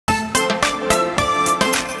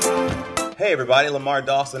Hey everybody, Lamar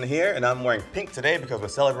Dawson here, and I'm wearing pink today because we're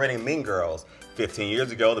celebrating Mean Girls. 15 years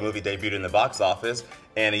ago, the movie debuted in the box office,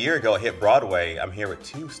 and a year ago it hit Broadway. I'm here with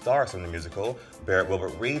two stars from the musical, Barrett,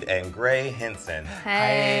 Wilbert, and Henson.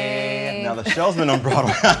 Hey. Now the show's been on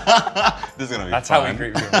Broadway. This is gonna be That's fun. how we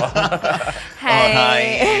greet people.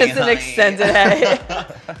 Hey. It's an extended hey.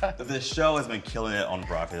 The show has been killing it on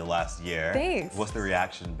Broadway the last year. Thanks. What's the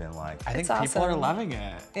reaction been like? I think It's people are awesome. loving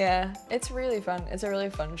it. Yeah, it's really fun. It's a really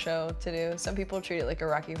fun show to do. Some people treat it like a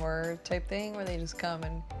Rocky Horror type thing where they just come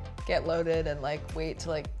and get loaded and like wait to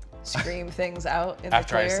like scream things out in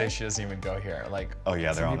After the I clear. say she doesn't even go here, like, Oh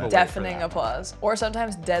yeah, they're some on people it. wait for Deafening that. applause. Or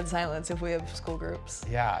sometimes dead silence if we have school groups.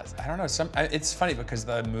 Yeah, I don't know. It's funny because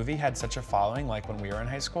the movie had such a following. Like when we were in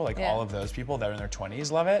high school, like Yeah. all of those people that are in their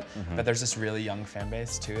 20s love it. But there's this really young fan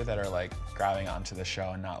base too that are like grabbing onto the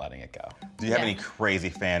show and not letting it go. Do you have Yeah. any crazy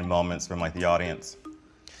fan moments from like the audience?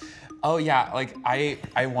 Oh yeah, like I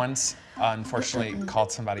once unfortunately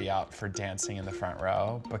called somebody out for dancing in the front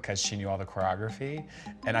row because she knew all the choreography.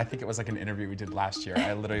 And I think it was like an interview we did last year.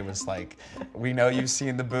 I literally was like, we know you've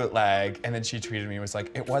seen the bootleg. And then she tweeted me and was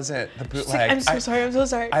like, it wasn't the bootleg. I'm so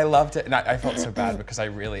sorry. I loved it, and I felt so bad because I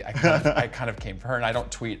kind of came for her, and I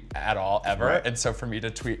don't tweet at all ever, Right. and so for me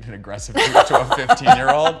to tweet an aggressive tweet to a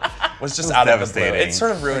 15-year-old was just out of the blue. devastating. It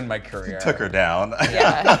sort of ruined my career. Took her down.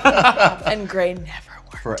 Yeah. And Gray never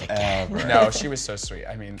worked again. Forever. No, she was so sweet.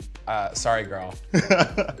 I mean, sorry, girl.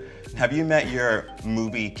 Have you met your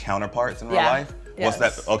movie counterparts in real Yeah. life? Yes.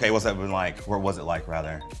 What's that been like? What was it like,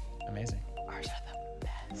 rather? Amazing. Ours are the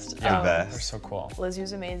best. The best. They're so cool. Lizzie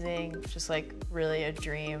was amazing. Just like really a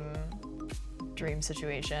dream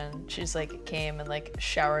situation. She just like came and like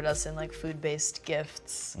showered us in like food-based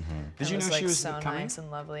gifts. Did you It know like she was so coming? nice and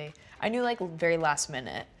lovely. I knew like very last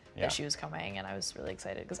minute Yeah. that she was coming, and I was really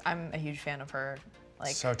excited because I'm a huge fan of her,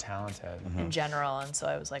 like So talented. in general. And so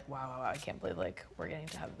I was like, wow, I can't believe like we're getting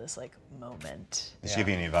to have this like moment. Did she give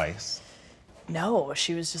you any advice? No,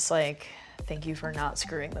 she was just like, thank you for not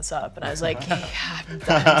screwing this up. And I was like, yeah,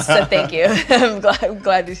 I said thank you. I'm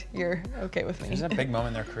glad you're okay with me. There's a big moment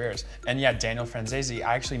in their careers. And yeah, Daniel Franzese,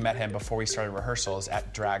 I actually met him before we started rehearsals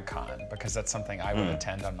at DragCon because that's something I would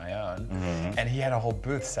attend on my own. And he had a whole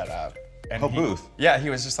booth set up. And Booth? Yeah, he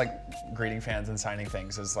was just like greeting fans and signing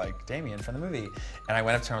things as like Damien from the movie. And I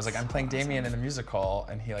went up to him, I was like, I'm playing Damien in the musical.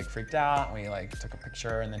 And he like freaked out, and we like took a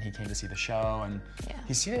picture, and then he came to see the show. And Yeah.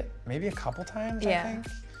 he's seen it maybe a couple times, I Yeah. think.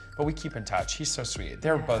 But we keep in touch. He's so sweet.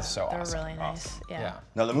 They're both so They're awesome. really nice. Yeah. Yeah.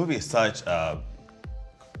 Now the movie is such a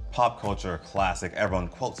pop culture classic. Everyone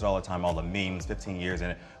quotes it all the time, all the memes, 15 years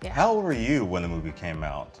in it. Yeah. How old were you when the movie came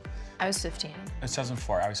out? I was 15. It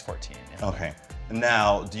 2004. I was 14. Yeah. Okay.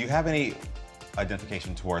 Now, do you have any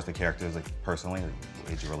identification towards the characters, like personally?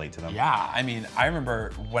 Did you relate to them? Yeah, I mean, I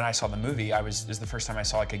remember when I saw the movie, it was the first time I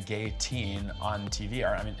saw like a gay teen on TV,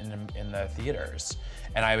 or I mean, in the theaters.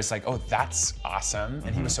 And I was like, oh, that's awesome.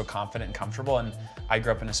 And he was so confident and comfortable. And I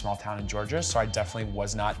grew up in a small town in Georgia, so I definitely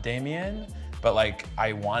was not Damien, but like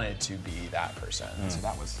I wanted to be that person. So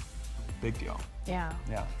that was a big deal. Yeah.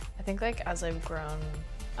 Yeah. I think like as I've grown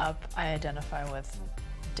up, I identify with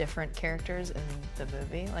different characters in the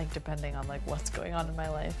movie, like depending on like what's going on in my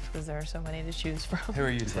life, because there are so many to choose from. Who are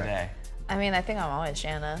you today? I mean, I think I'm always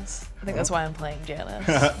Janice. I think that's why I'm playing Janice.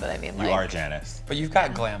 But I mean, like, You are Janice. But you've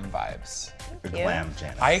got glam vibes. You're you. glam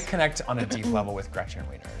Janice. I connect on a deep level with Gretchen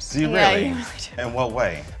Wieners. Do you Yeah, really? you really do. In what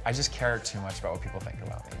way? I just care too much about what people think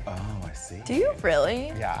about me. Oh, I see. Do you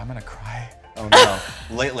really? Yeah, I'm gonna cry. Oh no.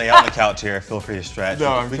 Lay out on the couch here. Feel free to stretch.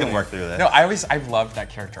 No, I'm we can kidding. work through this. No, I've loved that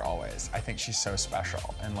character always. I think she's so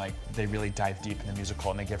special, and like they really dive deep in the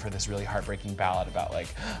musical, and they give her this really heartbreaking ballad about like,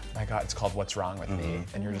 oh my God, it's called "What's Wrong with Me,"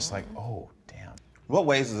 and you're just like, oh damn. What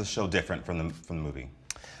ways is the show different from the movie?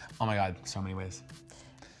 Oh my God, so many ways.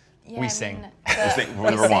 Yeah, We sing.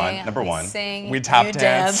 Number one. Sing, We tap you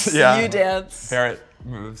dance, yeah. You dance. Barrett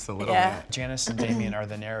moves a little Yeah. bit. Janice and Damien are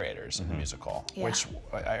the narrators in the musical, Yeah. which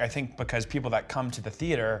I think because people that come to the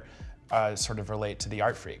theater sort of relate to the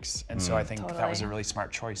art freaks. And so I think that was a Totally. really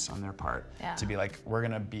smart choice on their part Yeah. to be like, we're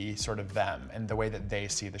gonna be sort of them and the way that they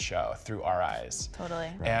see the show through our eyes.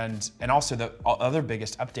 Totally. And also the other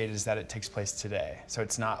biggest update is that it takes place today. So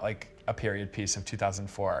it's not like a period piece of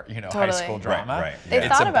 2004, high Totally. school drama. right. They Yeah.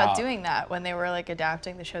 thought about doing that when they were like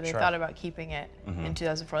adapting the show. They Sure. thought about keeping it in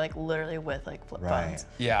 2004, like literally with like flip Right. phones.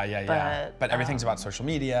 Yeah. But everything's about social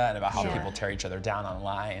media and about how Yeah. people tear each other down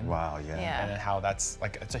online. Wow, yeah. Yeah. And how that's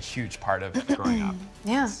like, it's a huge part of growing up.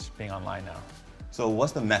 Yeah. It's being online now. So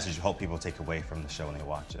what's the message you hope people take away from the show when they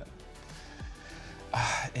watch it?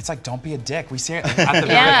 It's like, don't be a dick. We say it at the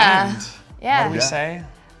very Yeah. end. Yeah. What do we say?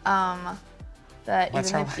 that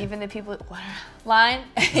What's her even the people line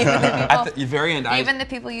even the people, At the very end, even the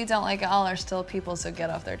people you don't like at all are still people, so get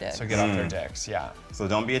off their dicks. So get off their dicks, yeah. So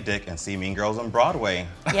don't be a dick and see Mean Girls on Broadway.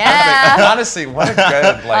 Yeah. Honestly, what a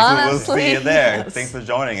good like. Honestly, We'll see you there. yes. Thanks for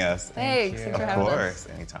joining us. Thanks for having us. Of course,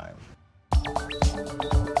 anytime.